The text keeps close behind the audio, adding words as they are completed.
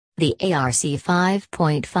The ARC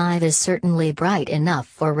 5.5 is certainly bright enough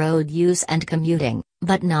for road use and commuting,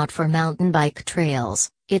 but not for mountain bike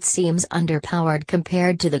trails. It seems underpowered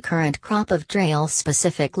compared to the current crop of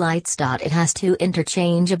trail-specific lights. It has two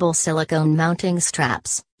interchangeable silicone mounting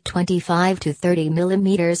straps, 25 to 30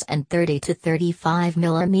 mm and 30 to 35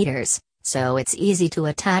 mm, so it's easy to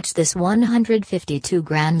attach this 152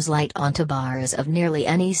 grams light onto bars of nearly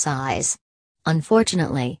any size.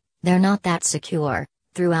 Unfortunately, they're not that secure.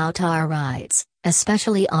 Throughout our rides,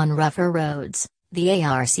 especially on rougher roads, the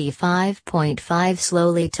ARC 5.5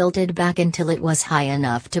 slowly tilted back until it was high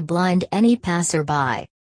enough to blind any passerby.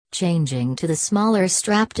 Changing to the smaller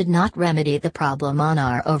strap did not remedy the problem on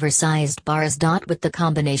our oversized bars. With the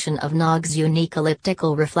combination of Knog's unique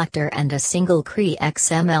elliptical reflector and a single CREE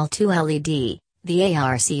XM-L2 LED, the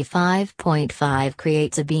ARC 5.5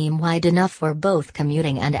 creates a beam wide enough for both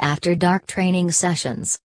commuting and after-dark training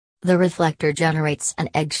sessions. The reflector generates an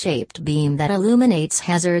egg-shaped beam that illuminates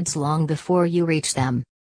hazards long before you reach them.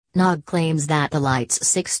 Knog claims that the light's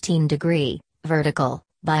 16-degree, vertical,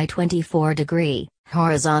 by 24-degree,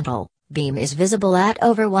 horizontal, beam is visible at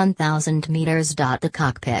over 1,000 meters. The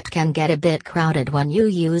cockpit can get a bit crowded when you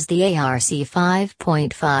use the ARC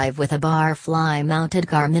 5.5 with a bar-fly-mounted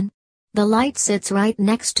Garmin. The light sits right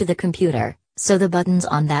next to the computer, so the buttons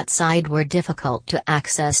on that side were difficult to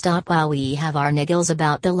access. While we have our niggles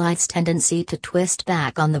about the light's tendency to twist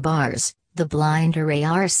back on the bars, the Blinder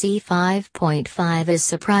ARC 5.5 is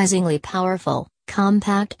surprisingly powerful,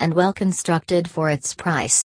 compact and well constructed for its price.